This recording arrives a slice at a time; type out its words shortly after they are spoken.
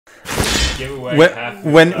give away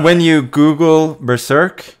when you Google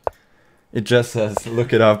Berserk, it just says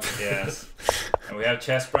look it up. Yes. And we have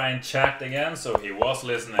Chesstube in chat again, so he was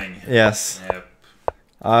listening. Yes. Yep.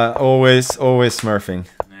 Always smurfing.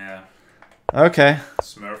 Yeah. Okay.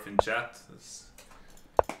 Smurf in chat.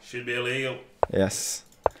 Should be illegal. Yes.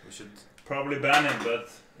 We should probably ban him, but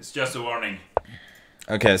it's just a warning.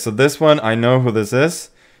 Okay, so this one, I know who this is,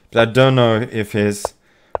 but I don't know if his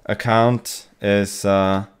account is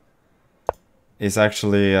actually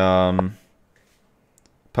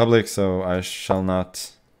public, so I shall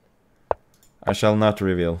not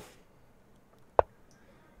reveal.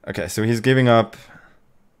 Okay, so he's giving up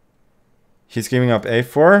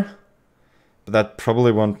a4, but that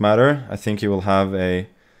probably won't matter. I think he will have a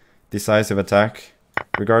decisive attack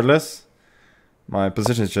regardless. My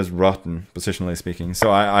position is just rotten, positionally speaking,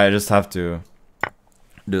 so I just have to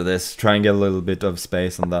do this, try and get a little bit of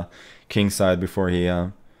space on the king side before he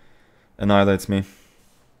annihilates me.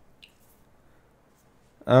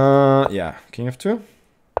 Yeah, king f2.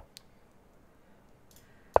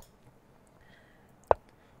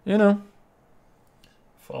 You know.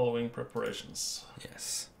 Following preparations.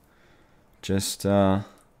 Yes. Just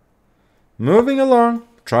moving along,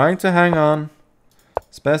 trying to hang on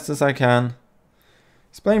as best as I can.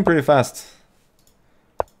 He's playing pretty fast.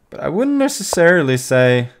 But I wouldn't necessarily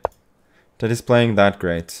say that he's playing that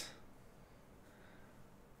great.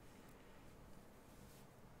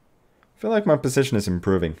 I feel like my position is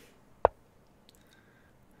improving.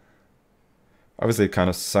 Obviously it kind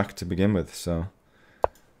of sucked to begin with, so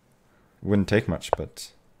wouldn't take much,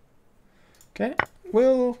 but okay.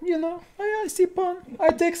 Well, you know, I see pawn. I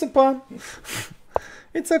take some pawn.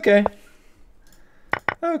 It's okay.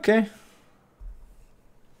 Okay.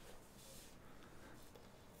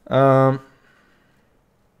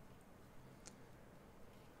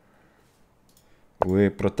 We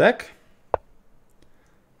protect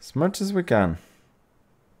as much as we can.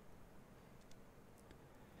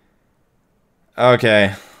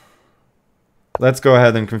 Okay. Let's go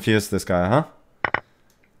ahead and confuse this guy, huh?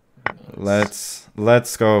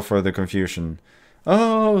 Let's go for the confusion.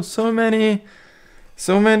 Oh, so many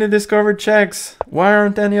discovered checks. Why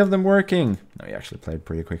aren't any of them working? No, he actually played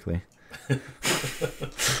pretty quickly. You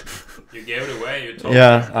gave it away. You told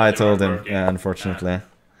yeah, him I told him. working. Yeah, unfortunately.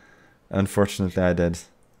 Unfortunately, I did.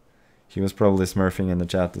 He was probably smurfing in the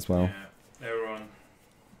chat as well. Yeah, everyone.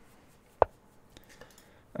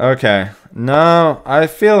 Okay, now I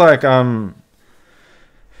feel like I'm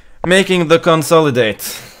making the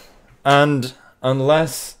consolidate. And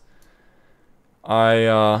unless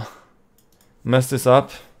I mess this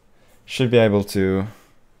up, should be able to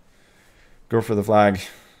go for the flag.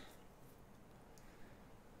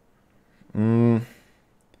 Any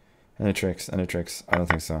tricks? Any tricks? I don't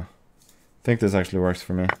think so. I think this actually works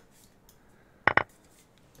for me.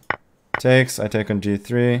 Takes, I take on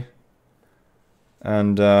g3.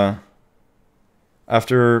 And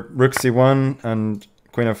after rook c1 and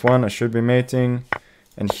queen f1, I should be mating.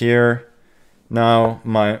 And here, now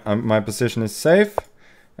my position is safe,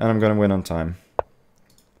 and I'm gonna win on time.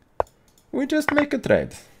 We just make a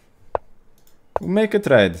trade. We make a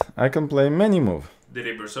trade. I can play many moves. Did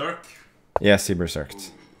he berserk? Yes, he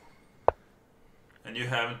berserked. Ooh. And you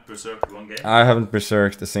haven't berserked one game? I haven't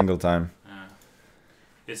berserked a single time.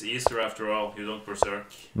 It's Easter after all. You don't berserk.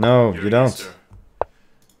 No, you don't. Easter.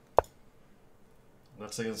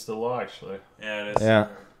 That's against the law, actually. Yeah, it is. Yeah.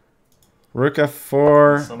 Rook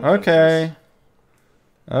f4. Some Okay.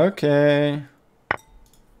 Okay.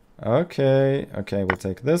 Okay. Okay, we'll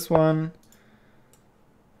take this one.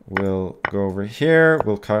 We'll go over here.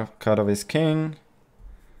 We'll cut off his king.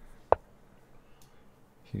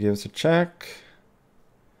 He gives a check.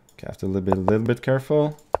 Okay, I have to be a little bit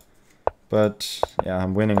careful. But yeah,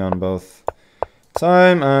 I'm winning on both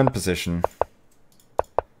time and position.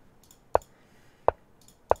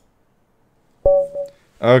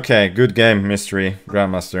 Okay, good game, Mystery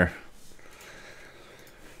Grandmaster.